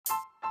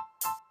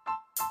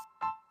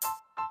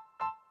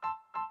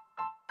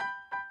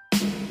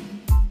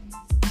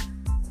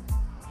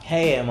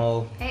Hey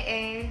Mo.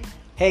 Hey,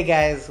 Hey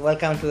guys,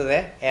 welcome to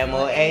the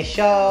MOA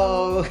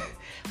show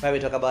where we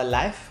talk about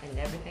life and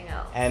everything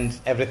else. and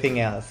everything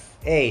else.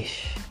 Hey,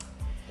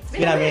 it's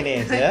been a week.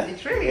 minute, yeah?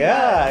 It really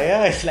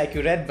yeah, it's like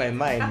you read my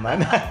mind,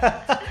 man.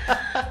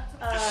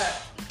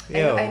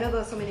 Yo. I know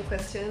there are so many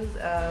questions.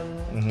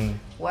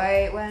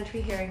 Why aren't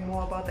we hearing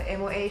more about the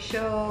MOA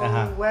show?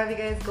 Uh-huh. Where are you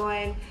guys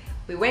going?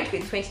 We went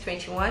with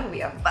 2021.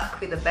 We are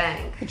back with a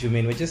bang. What do you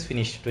mean? We just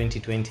finished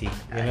 2020.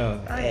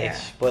 Yeah.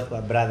 Both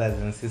were brothers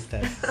and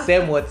sisters.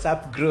 Same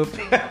WhatsApp group.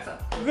 Same WhatsApp.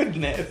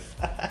 Goodness.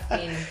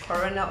 In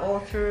Corona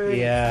all through.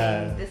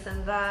 Yeah. In this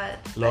and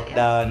that.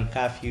 Lockdown,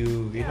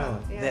 curfew, Yeah,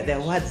 there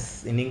are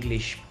words in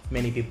English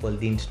many people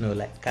didn't know,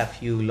 like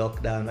curfew,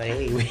 lockdown, but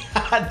hey, we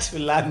had to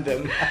learn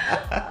them.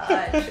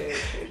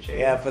 True.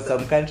 Yeah, for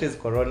some countries,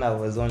 Corona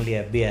was only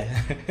a beer.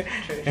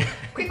 True.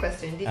 Quick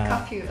question: did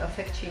curfew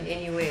affect you in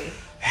any way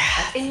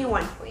at any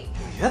one point?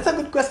 That's a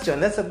good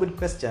question.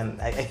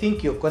 I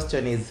think your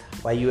question is,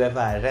 were you ever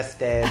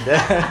arrested?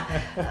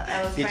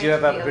 Did you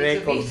ever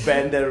break or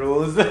bend the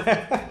rules?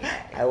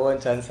 I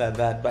won't answer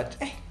that, but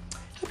hey,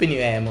 Happy New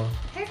Year, Mo.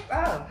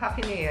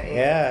 Happy New Year.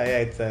 Yeah,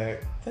 it's a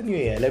new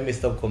year. Let me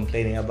stop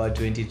complaining about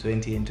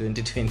 2020 and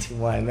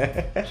 2021.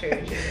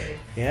 True.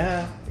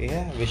 Yeah,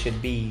 we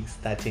should be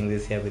starting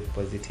this year with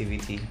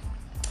positivity.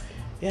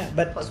 Yeah,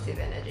 but Positive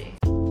energy.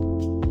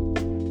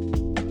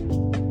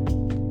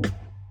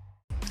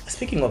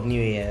 speaking of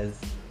New Year's,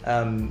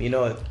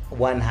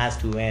 one has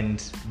to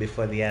end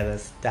before the other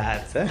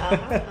starts.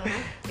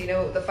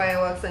 The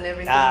fireworks and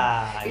everything.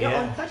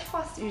 On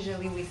 31st,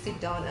 usually we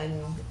sit down,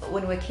 and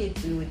when we were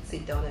kids, we would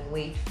sit down and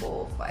wait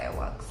for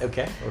fireworks.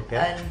 Okay.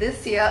 And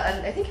this year,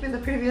 and I think even the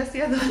previous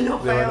year, there were no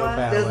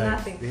fireworks. There was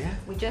nothing. Yeah.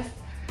 We just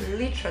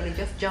literally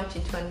just jumped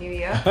into a new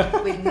year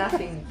with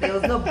nothing. There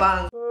was no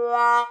bang.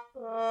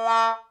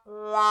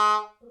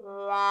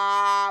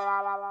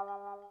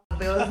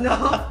 There was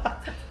no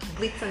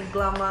glitz and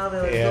glamour.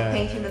 There was no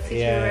painting the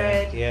city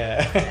red.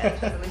 Yeah.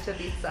 It was a little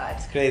bit sad.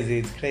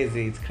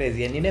 It's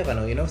crazy. And you never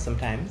know,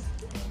 sometimes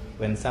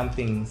when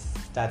something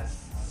starts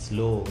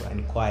slow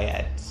and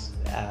quiet,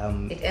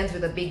 it ends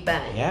with a big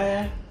bang.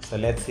 Yeah. So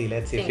let's see.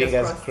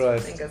 Fingers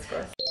crossed.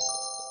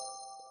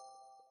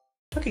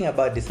 Talking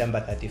about December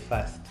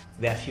 31st,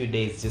 there are a few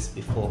days just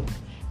before.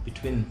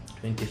 Between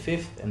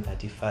 25th and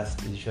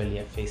 31st is usually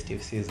a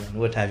festive season.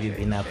 What have you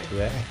been up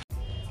to?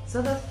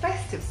 So the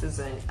festive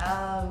season,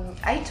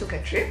 I took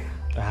a trip.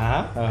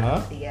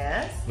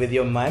 Yes. With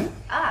your man?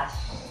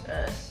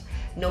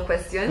 No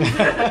questions.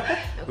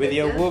 With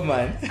your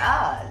woman?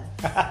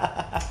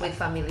 With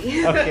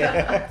family.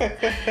 Okay.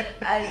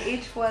 And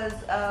it was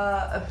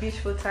a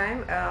beautiful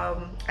time.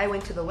 I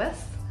went to the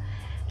west,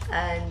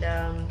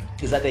 and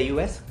is that the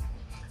US?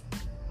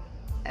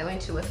 I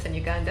went to Western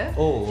Uganda.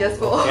 Oh, just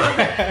for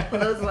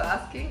those who are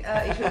asking.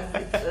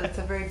 It's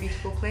a very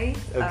beautiful place.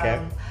 Okay.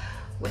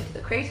 Went to the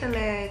Crater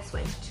Lakes,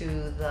 went to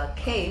the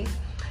caves.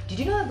 Did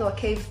you know that there are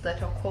caves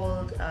that are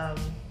called,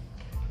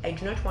 I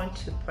do not want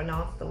to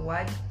pronounce the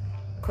word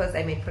because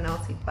I may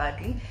pronounce it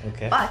badly,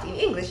 but in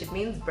English it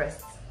means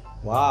breasts.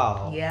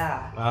 Wow.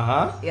 Yeah.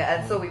 Yeah,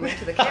 and so we went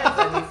to the caves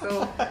and we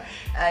saw,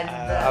 and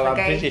I'm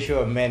pretty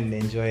sure men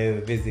enjoy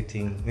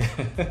visiting.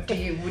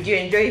 Would you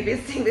enjoy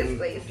visiting this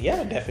place?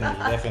 Yeah,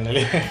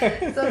 definitely.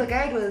 So the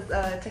guide was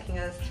taking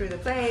us through the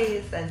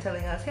place and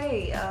telling us,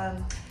 hey,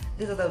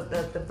 these are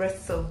the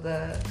breasts of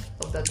the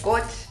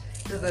goat.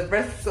 These are the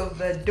breasts of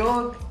the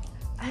dog.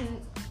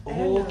 And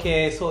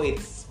okay, so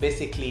it's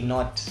basically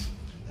not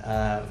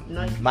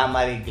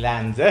mammary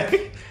glands.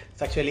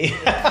 It's actually.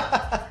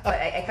 But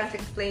I can't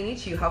explain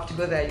it. You have to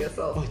go there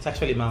yourself. Oh, it's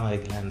actually mammary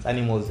glands.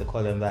 Animals, they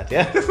call them that.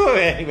 Yeah. So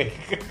anyway,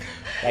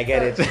 I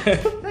get it.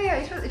 No, yeah,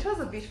 it was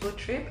a beautiful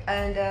trip,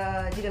 and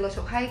did a lot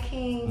of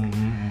hiking.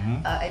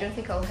 I don't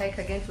think I'll hike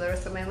again for the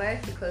rest of my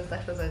life because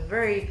that was a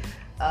very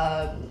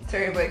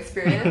terrible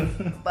experience.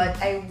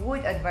 But I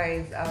would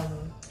advise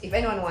if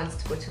anyone wants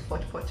to go to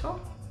Fort Portal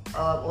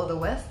or the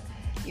West,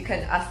 you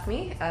can ask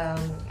me. I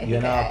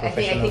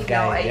think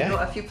now I know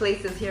a few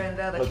places here and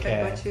there that you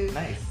can go to.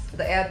 Nice.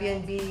 The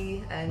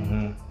Airbnb,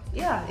 and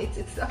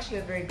it's actually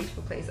a very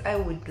beautiful place. I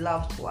would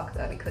love to walk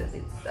there because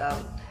it's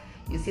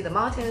you see the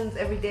mountains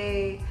every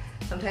day.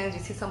 Sometimes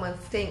you see someone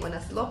staying on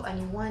a slope and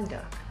you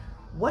wonder,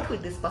 what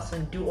would this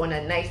person do on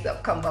a night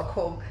they've come back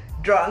home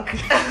drunk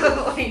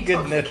or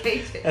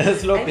intoxicated? The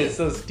slope is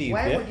so steep.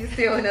 Why would you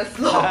stay on a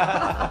slope?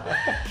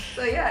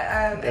 So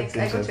I got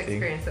to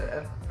experience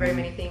very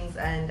many things,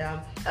 and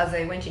as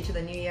I went into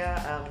the new year,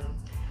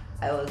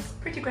 I was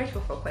pretty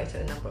grateful for quite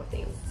a number of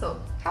things. So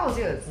how was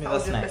yours? How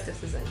was your festive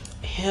season?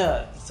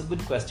 Yeah, it's a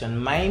good question.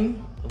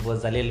 Mine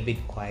was a little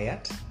bit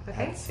quiet.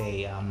 Okay. I'd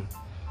say I'm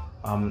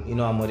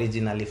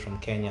originally from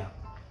Kenya,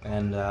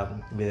 and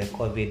with the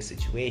COVID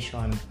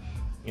situation,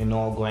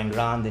 going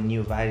around the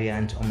new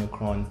variant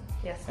Omicron,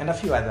 yes, and a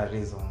few other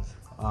reasons,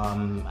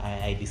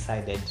 I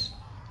decided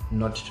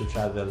not to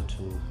travel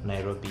to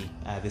Nairobi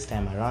this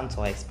time around.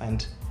 So I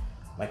spent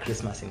my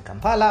Christmas in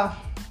Kampala.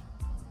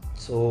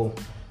 So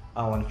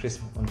on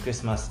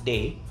Christmas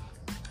Day,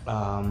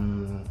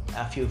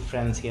 A few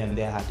friends here and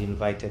there had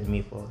invited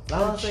me for lunch.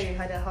 Oh, so you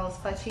had a house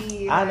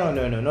party? No,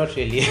 not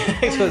really.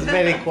 It was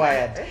very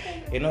quiet.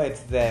 You know,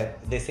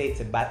 they say it's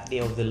a birthday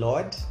of the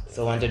Lord,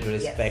 so I wanted to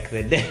respect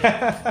the day.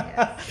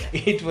 Yes.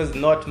 It was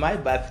not my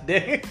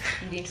birthday.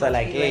 So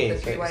like, hey,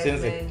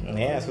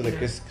 so the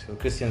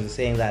Christians are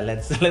saying that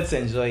let's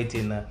enjoy it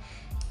in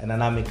an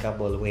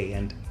amicable way,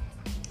 and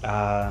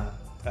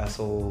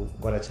so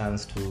got a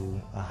chance to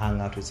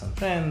hang out with some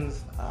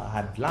friends,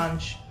 had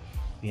lunch.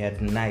 We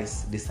had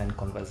nice, decent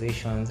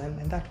conversations, and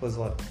that was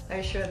what. Are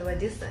you sure they were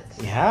decent?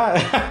 Yeah.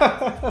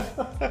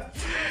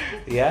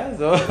 Yeah,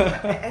 so.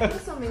 I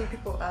think so many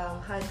people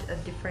had a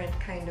different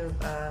kind of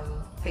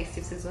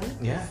festive season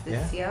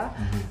this year.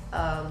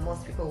 Mm-hmm.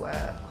 Most people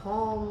were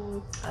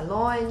home,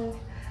 alone.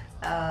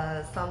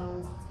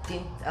 Some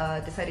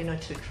decided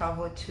not to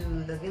travel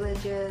to the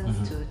villages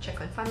to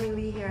check on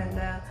family here and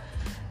there.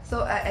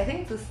 So I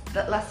think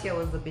that last year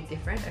was a bit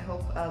different. I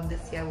hope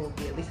this year will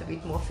be a little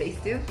bit more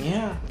festive.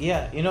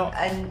 Yeah, you know.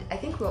 And I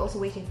think we're also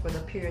waiting for the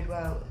period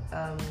where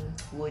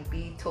would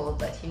be told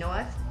that, you know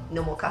what,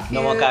 no more curfew.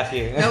 No more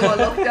curfew. No more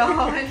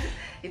lockdown.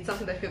 It's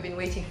something that we've been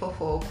waiting for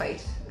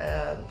quite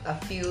a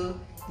few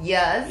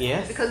years.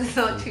 Yes. Because it's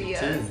not 2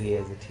 years.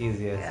 It is,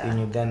 yes. Yeah. In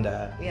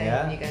Uganda.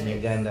 Yeah, in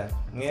Uganda.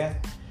 Yeah.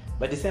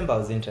 But December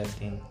was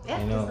interesting.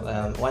 Yeah, you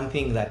know, one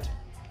thing that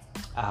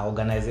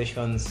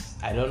organizations,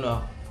 I don't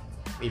know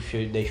if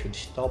they should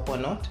stop or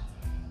not,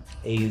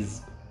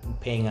 is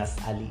paying us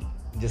early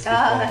just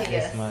before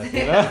Christmas.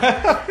 You know?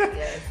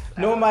 Yes.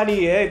 No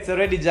money, it's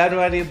already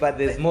January, but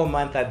there's more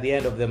month at the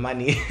end of the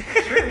money.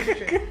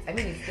 True. I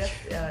mean, it's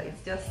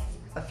just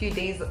a few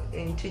days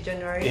into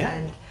January,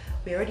 and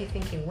we're already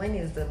thinking, when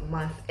is the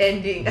month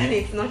ending? And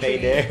it's not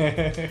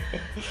really.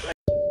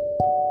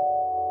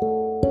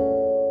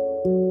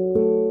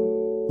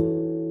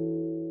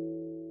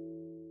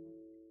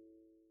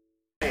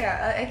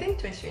 I think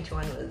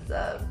 2021 was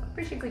a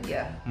pretty good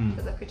year. It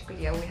was a pretty good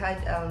year. We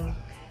had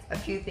a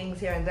few things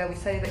here and there. We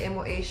started the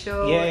MOA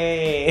show.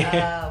 Yay!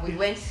 We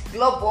went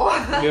global.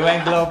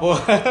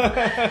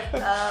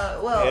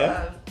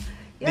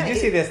 Did you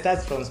see the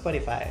stats from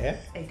Spotify? Yeah?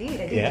 I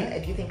did. Yeah.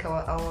 Do you think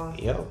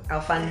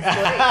our fans saw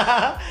it?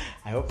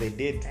 I hope they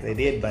did. They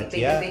did, but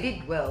they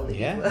did well.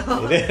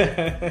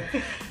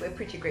 We're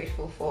pretty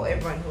grateful for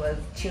everyone who has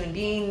tuned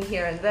in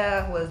here and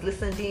there, who has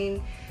listened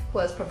in, who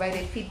has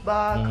provided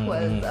feedback, who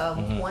has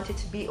wanted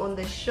to be on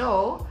the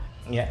show.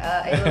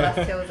 Yeah. I know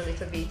last year was a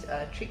little bit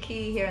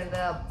tricky here and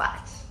there,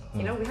 but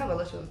you know, we have a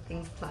lot of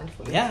things planned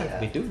for this year.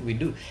 Yeah, we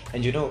do.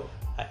 And you know,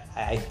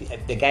 I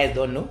the guys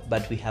don't know,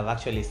 but we have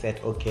actually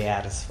set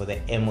OKRs for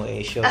the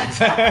MOA shows.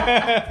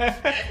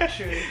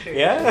 True.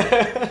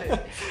 Yeah.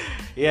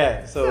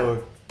 Yeah.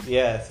 So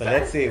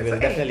let's see. We'll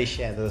definitely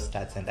share those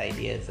stats and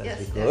ideas as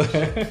we go.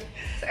 Sorry.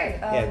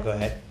 Go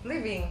ahead.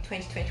 Leaving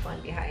 2021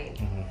 behind.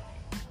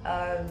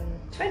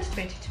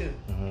 2022.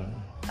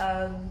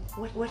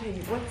 What are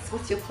you?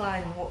 What's your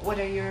plan? What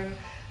are your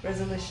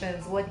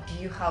resolutions? What do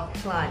you have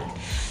planned?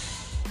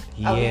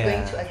 Are we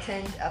going to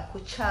attend a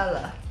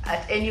Coachella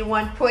at any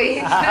one point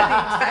in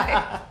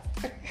time?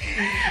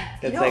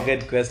 That's a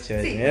good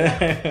question. See,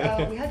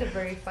 we had a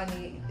very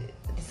funny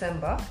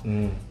December.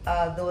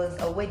 There was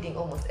a wedding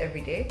almost every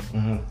day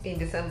in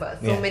December.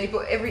 So many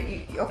people,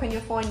 you open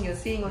your phone, you're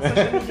seeing on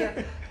social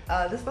media,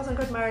 this person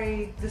got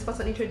married, this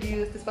person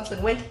introduced, this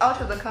person went out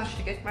of the country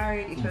to get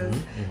married.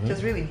 It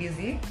was really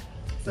busy.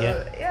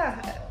 So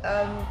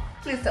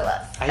please tell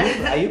us.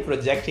 Are you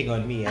projecting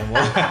on me? Keep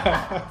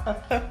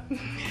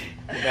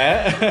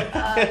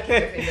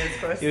your fingers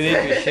crossed. You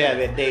need to share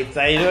the dates.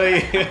 I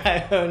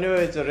know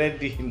it's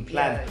already in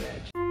plan.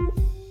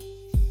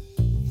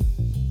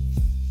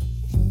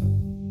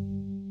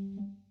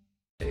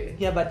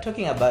 Yeah, but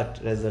talking about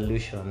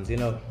resolutions, you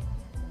know,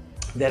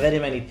 there are very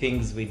many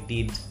things we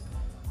did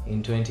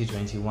in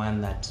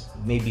 2021 that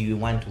maybe we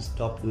want to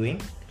stop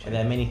doing. And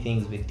there are many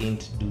things we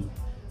didn't do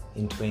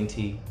in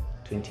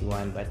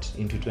 2021, but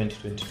into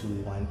 2022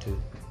 we want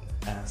to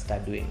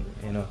start doing,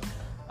 you know.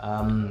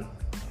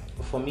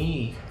 For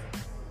me,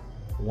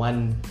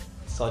 one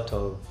sort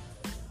of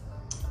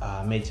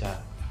major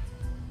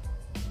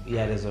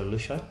year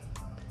resolution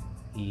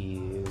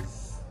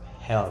is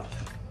health.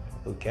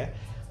 Okay,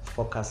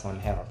 focus on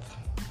health,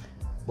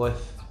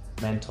 both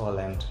mental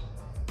and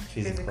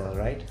physical.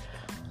 Right?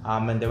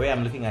 And the way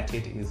I'm looking at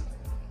it is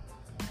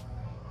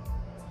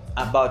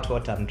about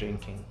what I'm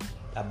drinking,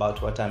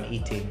 about what I'm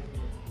eating,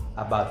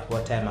 about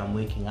what time I'm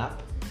waking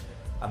up,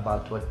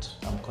 about what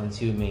I'm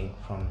consuming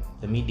from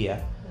the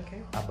media,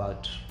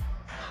 about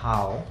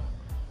how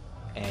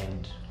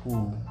and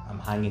who I'm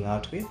hanging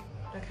out with,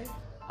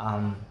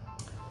 and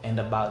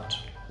about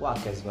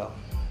work as well.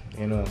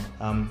 You know,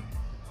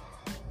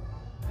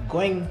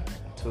 going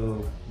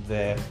to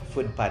the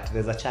food part,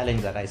 there's a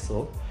challenge that I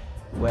saw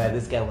where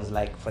this guy was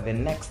like, for the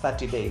next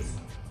 30 days,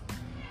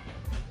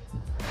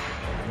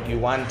 you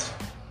want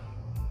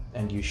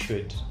and you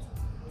should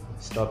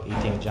stop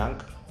eating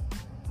junk,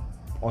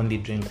 only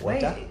drink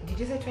water. Wait, did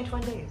you say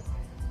 21 days?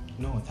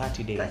 No,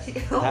 30 days.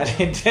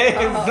 30 days.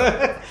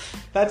 Oh.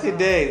 30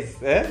 days.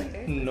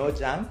 Okay. No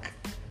junk.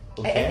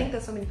 I think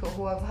there's so many people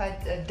who have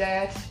had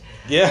diet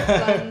Yeah.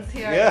 plans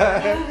here.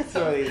 Yeah.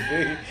 So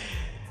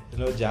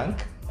no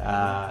junk.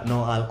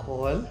 No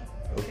alcohol.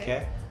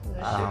 Okay.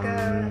 No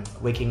sugar.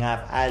 Waking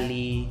up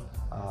early.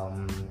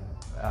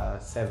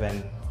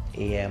 7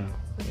 a.m.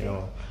 Okay. You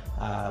know.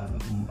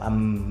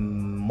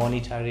 I'm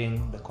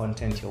monitoring the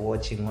content you're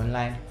watching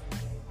online.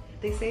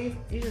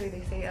 Usually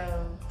they say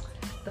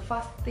the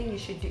first thing you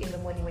should do in the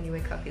morning when you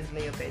wake up is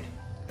lay your bed.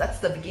 That's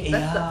the beginning.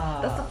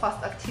 That's the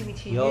first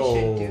activity you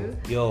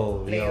should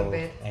do. Lay your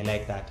bed. I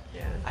like that.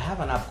 Yeah. I have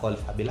an app called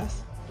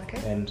Fabulous.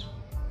 Okay. And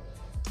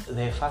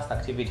the first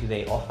activity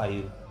they offer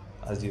you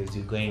as you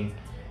go in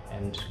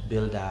and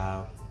build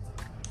a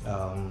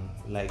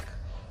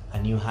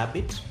new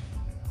habit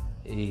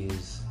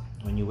is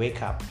when you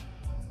wake up,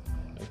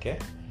 okay,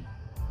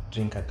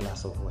 drink a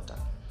glass of water.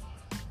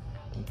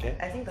 Okay.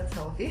 I think that's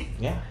healthy.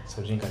 Yeah.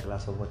 So drink a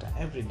glass of water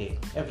every day.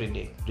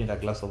 Drink a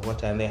glass of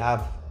water, and they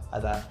have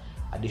other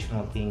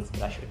additional things.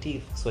 Brush your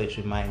teeth, so it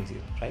reminds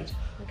you, right?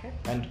 Okay.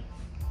 And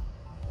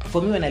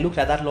for me, when I looked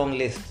at that long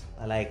list,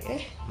 I'm like,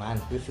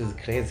 man, this is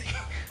crazy.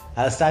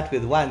 I'll start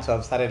with one. So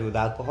I've started with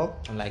alcohol.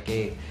 I'm like,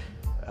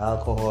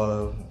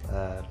 alcohol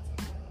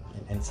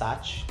and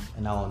such,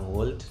 and now on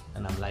hold.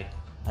 And I'm like,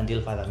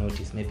 until further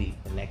notice, maybe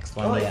the next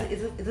one.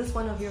 Is this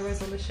one of your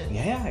resolutions?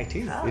 Yeah, it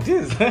is. Ah. It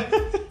is.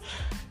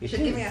 You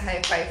should give me a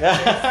high five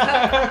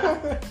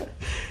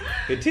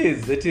for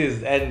this. It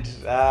is. And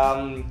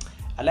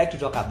I like to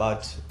talk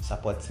about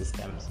support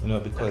systems,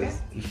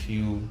 because if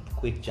you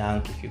quit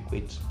junk, if you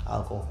quit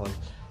alcohol,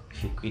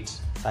 if you quit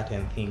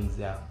certain things,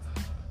 there are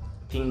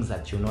things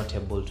that you're not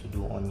able to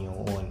do on your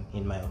own,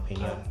 in my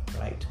opinion,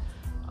 right?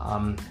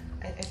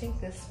 I think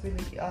this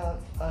really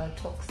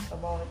talks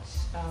about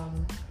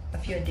a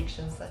few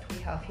addictions that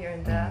we have here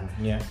and there.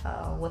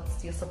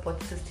 What's your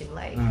support system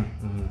like?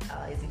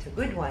 Is it a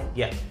good one?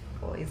 Yeah.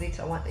 Or is it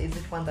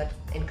one that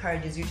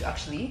encourages you to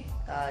actually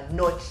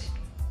not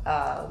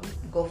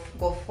go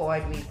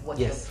forward with what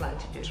you plan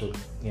to do? True.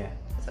 Yeah.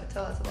 So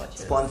tell us about yours.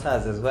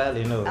 Sponsors as well,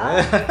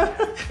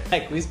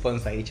 like we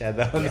sponsor each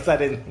other on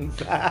certain things.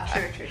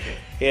 True.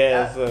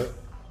 Yeah.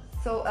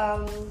 So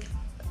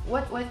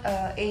what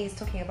A is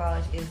talking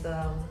about is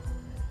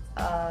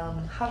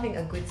having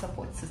a good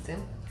support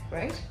system,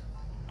 right?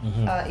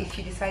 If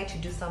you decide to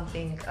do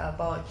something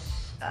about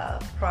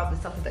probably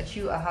something that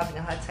you are having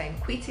a hard time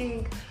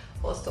quitting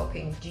or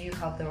stopping, do you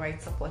have the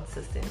right support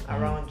system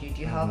around you?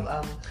 Do you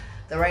have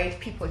the right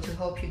people to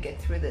help you get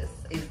through this?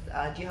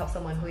 Do you have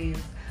someone who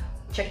is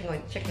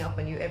checking up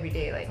on you every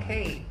day, like,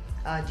 hey,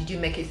 did you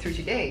make it through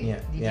today?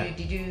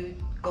 Did you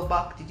go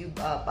back? Did you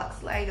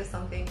backslide or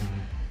something?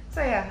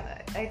 So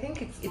I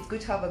think it's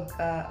good to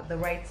have the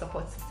right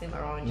support system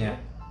around you.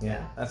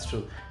 Yeah, that's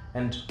true.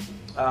 And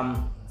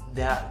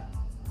there are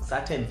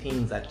certain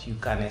things that you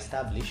can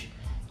establish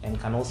and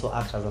can also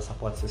act as a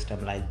support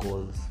system, like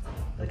goals.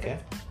 Okay.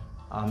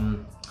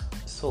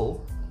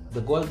 So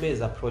the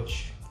goal-based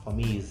approach for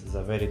me is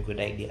a very good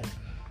idea,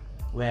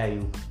 where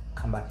you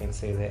come back and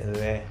say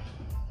the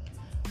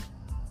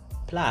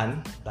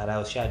plan that I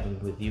was sharing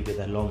with you with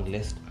a long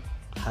list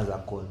has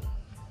a goal.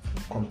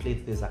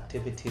 Complete these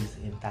activities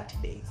in 30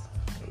 days.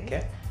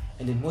 Okay.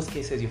 And in most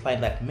cases, you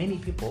find that many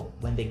people,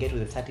 when they get to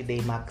the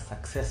 30-day mark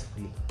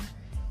successfully,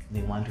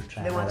 they want to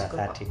try another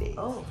 30 days.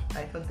 Oh,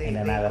 I thought they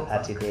another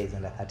 30 days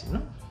and a 30.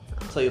 No.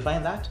 So you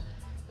find that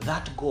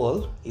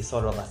goal is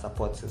sort of a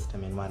support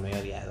system in one way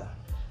or the other.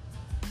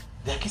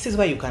 There are cases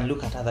where you can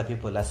look at other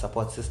people as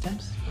support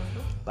systems,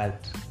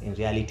 but in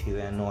reality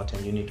they are not,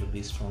 and you need to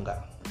be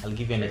stronger. I'll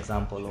give you an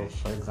example of,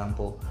 for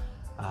example,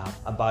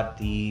 about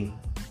the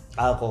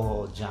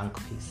alcohol junk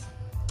piece.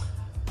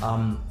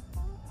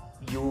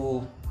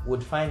 You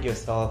would find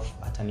yourself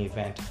at an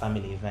event,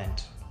 family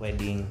event,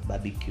 wedding,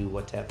 barbecue,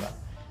 whatever,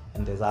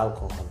 and there's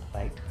alcohol,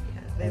 right?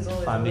 There's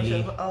always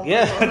family. Alcohol.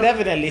 Yeah,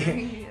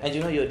 definitely. And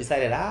you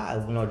decided, I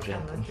will not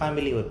drink. And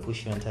family would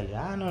push you and tell you,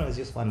 no, it's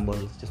just one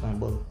bottle,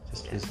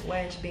 just please. Why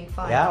aren't you being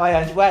fun? Yeah, why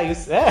are you? Why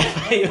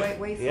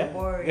so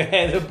boring?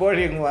 Yeah, the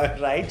boring one,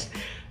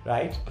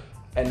 right?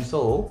 And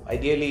so,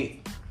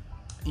 ideally,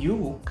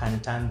 you can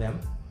turn them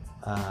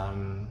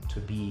to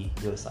be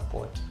your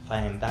support.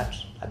 Find that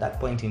at that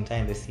point in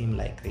time, they seem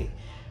like they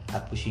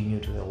are pushing you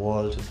to the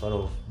wall to sort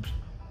of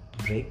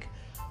break.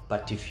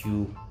 But if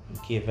you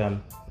give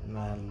them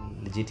a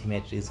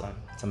legitimate reason,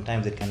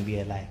 sometimes it can be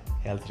a lie,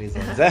 health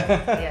reasons. True.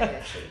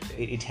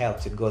 It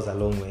helps, it goes a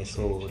long way.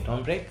 So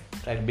don't break,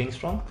 try to being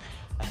strong.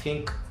 I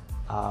think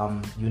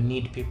you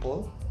need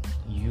people,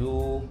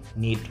 you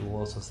need to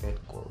also set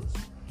goals.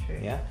 True.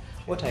 Yeah.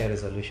 What are your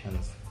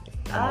resolutions?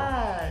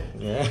 Yeah.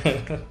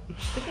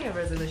 Speaking of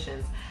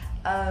resolutions,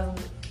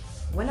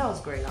 when I was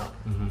growing up,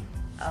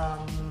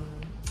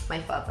 my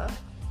father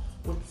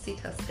would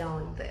sit us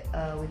down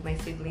with my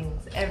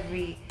siblings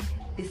every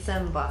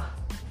December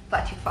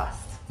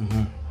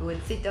 31st. We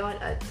would sit down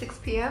at 6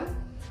 p.m.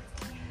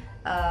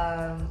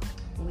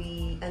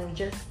 We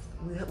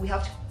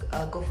have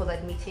to go for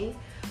that meeting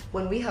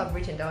when we have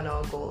written down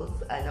our goals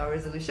and our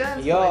resolutions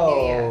for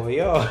the new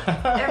year,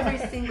 every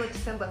single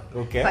December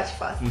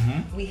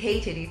 31st, we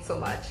hated it so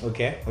much.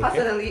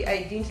 Personally,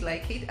 I didn't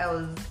like it. I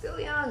was still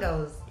young. I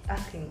was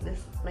asking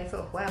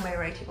myself, why am I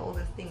writing all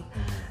these things?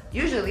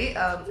 Usually,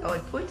 I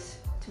would put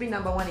to be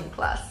number 1 in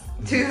class,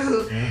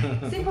 to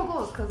simple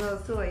goals, because I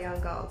was still a young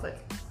girl. But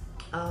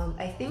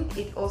I think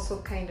it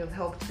also kind of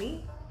helped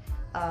me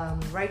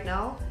right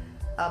now.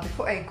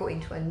 Before I go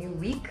into a new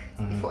week,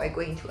 before I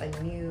go into a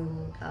new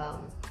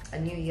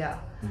year,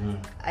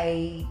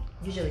 I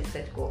usually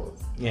set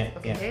goals. This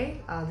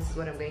is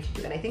what I'm going to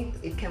do, and I think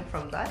it came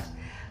from that.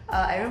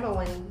 I remember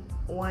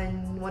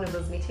when one of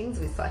those meetings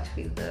we sat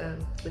with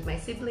my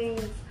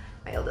siblings,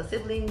 my elder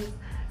siblings,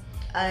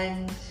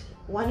 and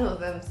one of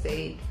them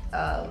said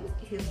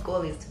his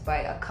goal is to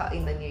buy a car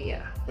in the new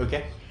year.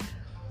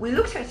 We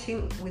looked at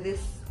him with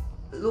this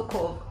look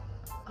of,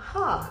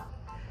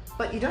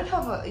 but you don't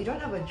have a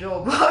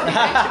job. How are you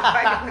going to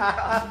buy a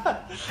car?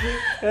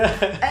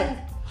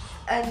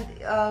 And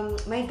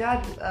my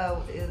dad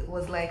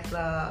was like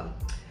the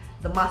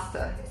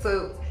master.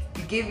 So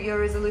you give your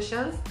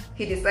resolutions.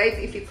 He decides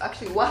if it's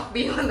actually worth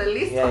being on the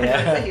list or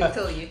not. So he'll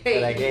tell you,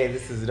 hey,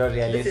 this is not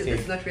realistic.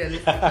 This is not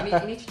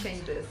realistic. You need to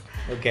change this.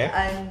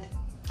 And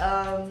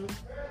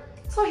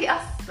so he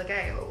asked the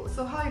guy,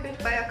 so how are you going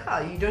to buy a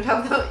car? You don't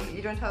have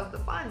the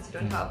funds. You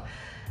don't have,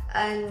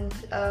 and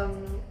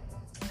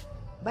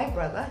my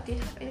brother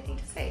didn't have anything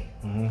to say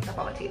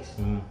about it.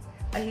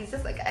 And he's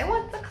just like, I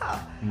want the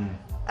car.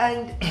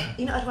 And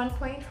at one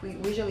point we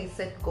usually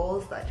set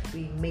goals that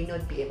we may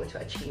not be able to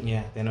achieve.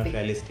 They're not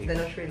realistic. They're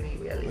not really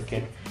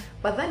realistic.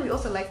 But then we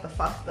also like the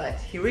fact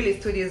that he really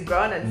stood his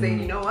ground and said,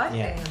 you know what,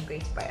 I am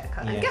going to buy a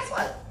car. And guess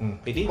what?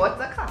 We did. Bought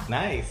the car.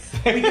 Nice.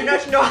 We do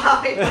not know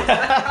how he bought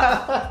the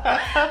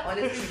car.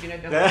 Honestly, we do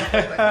not know how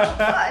he bought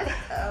the car.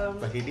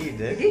 But he did.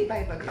 He did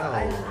buy the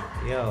car.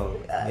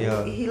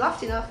 He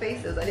laughed in our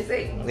faces and he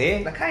said,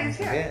 the car is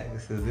here.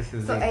 This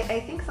is so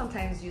I think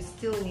sometimes you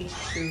still need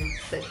to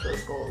set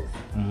those goals.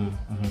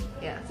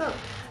 So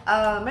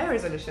my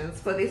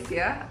resolutions for this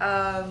year,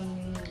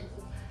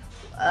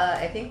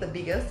 I think the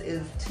biggest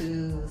is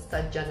to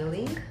start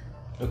journaling.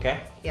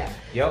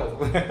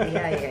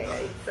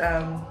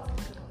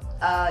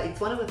 It's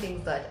one of the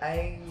things that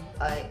I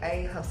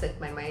have set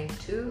my mind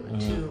to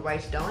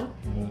write down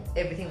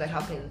everything that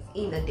happens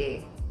in a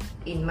day,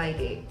 in my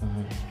day.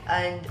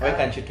 And why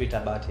can't you tweet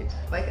about it?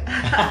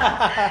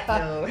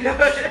 No.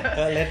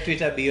 Let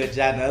Twitter be your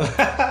journal.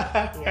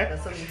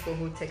 There's some people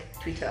who take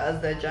Twitter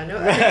as their journal.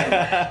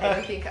 I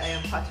don't think I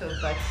am part of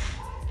that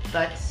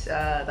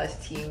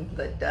team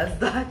that does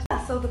that.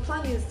 So the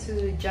plan is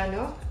to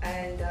journal,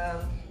 and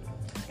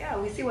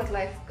we see what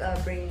life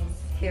brings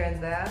here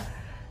and there.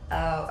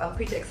 I'm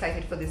pretty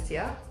excited for this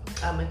year.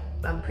 I'm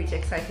pretty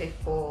excited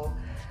for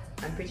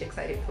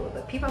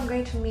the people I'm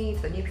going to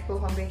meet, the new people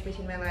who I'm going to meet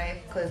in my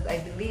life, because I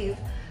believe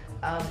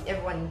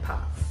everyone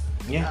impacts.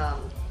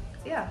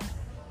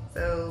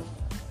 So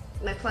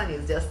my plan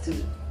is just to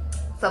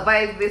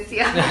survive this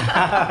year.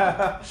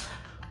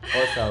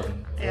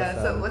 Awesome.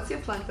 So what's your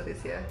plan for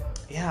this year?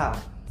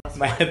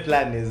 My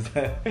plan is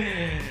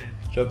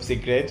top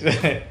secret.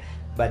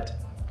 But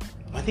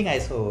one thing I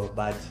saw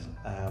about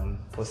a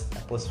post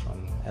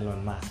from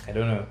Elon Musk, I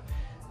don't know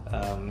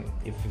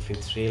if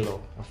it's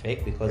real or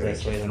fake, because I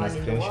saw it on a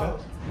screenshot.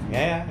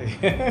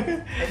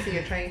 I see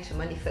you're trying to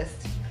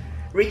manifest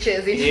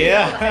riches in your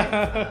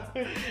life.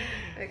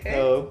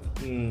 So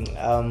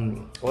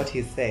what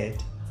he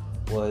said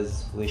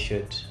was we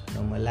should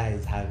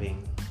normalize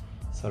having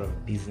sort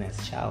of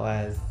business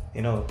showers.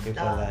 People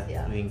are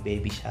doing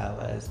baby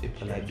showers,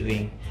 people are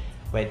doing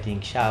wedding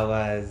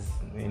showers,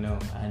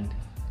 and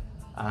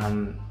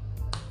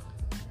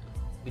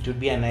it would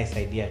be a nice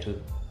idea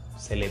to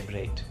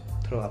celebrate,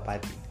 throw a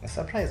party, a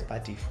surprise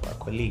party for a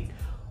colleague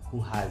who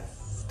has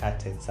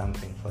started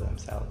something for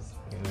themselves.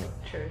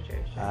 Sure.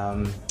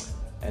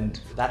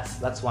 And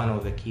that's one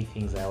of the key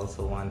things I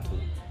also want to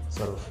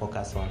sort of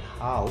focus on.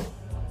 How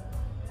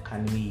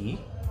can we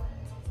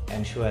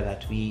ensure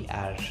that we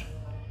are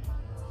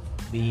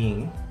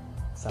being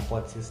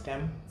support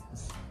systems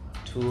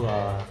to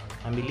our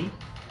family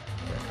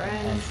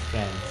and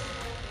friends,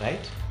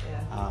 right?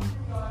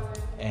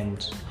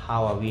 And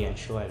how are we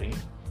ensuring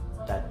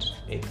that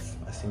it's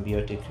a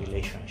symbiotic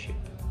relationship,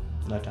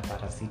 not a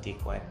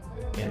parasitic one?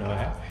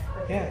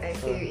 I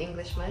see you,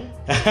 Englishman.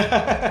 I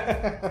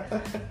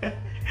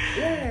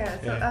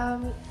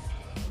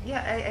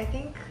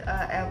think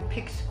I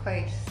picked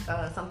quite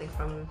something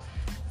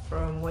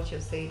from what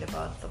you've said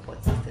about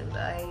support systems.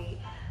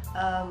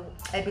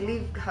 I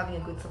believe having a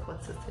good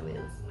support system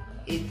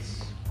it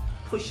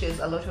pushes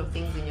a lot of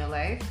things in your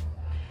life.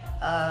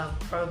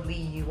 Probably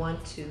you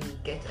want to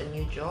get a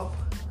new job,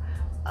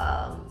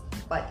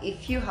 but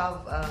if you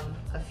have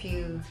a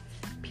few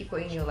people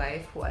in your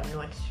life who are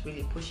not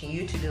really pushing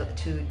you to do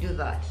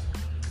that,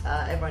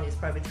 everyone is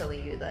probably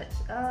telling you that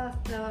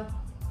no,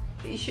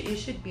 you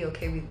should be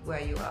okay with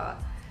where you are.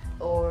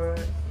 Or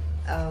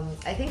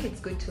I think it's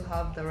good to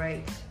have the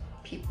right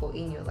people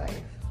in your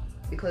life,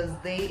 because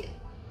they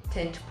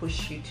tend to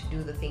push you to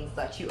do the things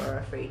that you are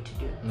afraid to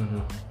do.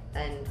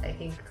 And I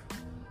think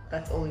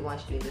that's all we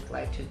want to do in this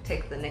life, to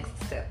take the next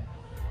step.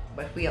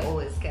 But we are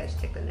always scared to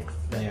take the next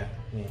step.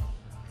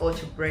 Or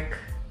to break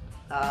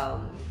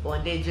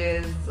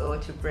bondages, or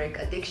to break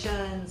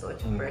addictions, or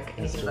to break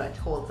anything that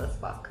holds us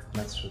back.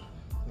 That's true.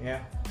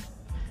 Yeah,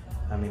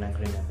 I'm in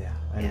agreement there.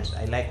 And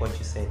I like what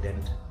you said,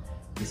 and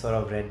you sort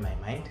of read my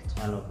mind. It's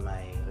one of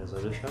my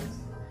resolutions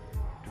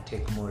to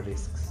take more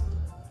risks.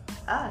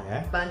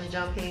 Bungee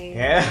jumping.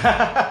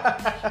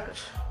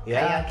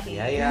 Kayaking.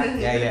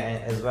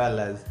 As well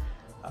as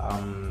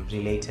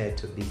related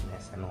to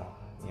business and all,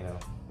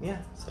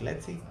 so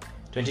let's see,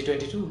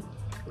 2022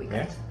 we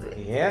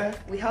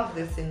have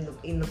this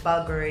in the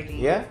bag already.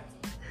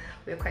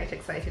 We're quite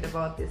excited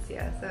about this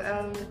year. So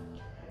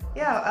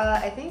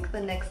I think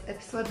the next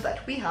episode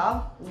that we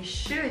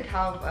should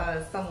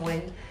have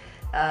someone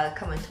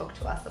come and talk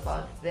to us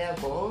about their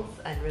goals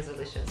and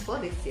resolutions for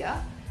this year.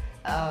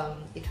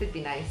 It would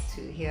be nice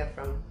to hear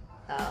from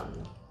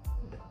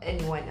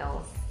anyone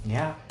else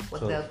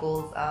what their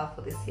goals are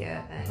for this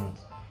year and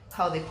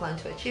how they plan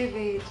to achieve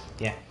it.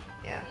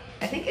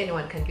 I think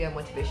anyone can be a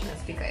motivational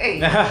speaker. Hey,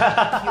 you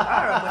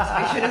are a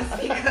motivational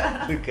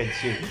speaker. Look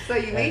at you. So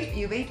you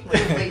may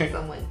motivate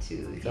someone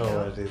to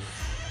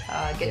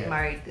get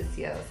married this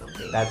year or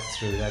something. That's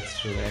true.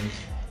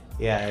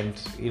 And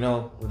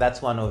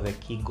that's one of the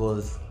key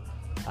goals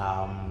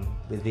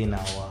within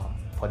our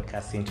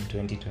podcast into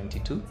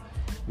 2022.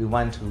 We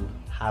want to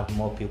have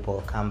more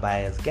people come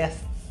by as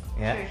guests.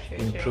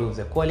 Improve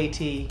the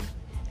quality,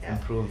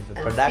 improve the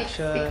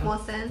production, speak more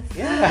sense.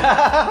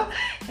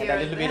 And a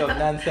little bit of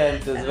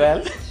nonsense as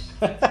well.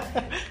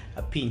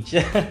 A pinch.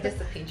 Just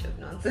a pinch of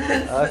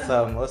nonsense.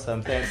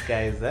 Awesome. Thanks,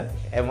 guys.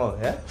 Emo,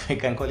 we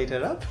can call it a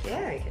wrap.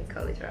 Yeah, we can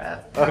call it a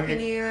wrap. Okay.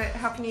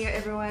 Happy New Year,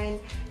 everyone.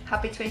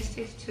 Happy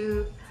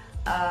 2022.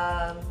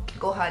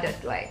 Go hard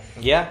at life.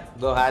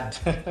 Go hard.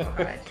 Go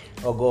hard.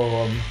 Or go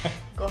home.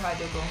 Go hard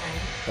or go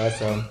home.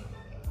 Awesome.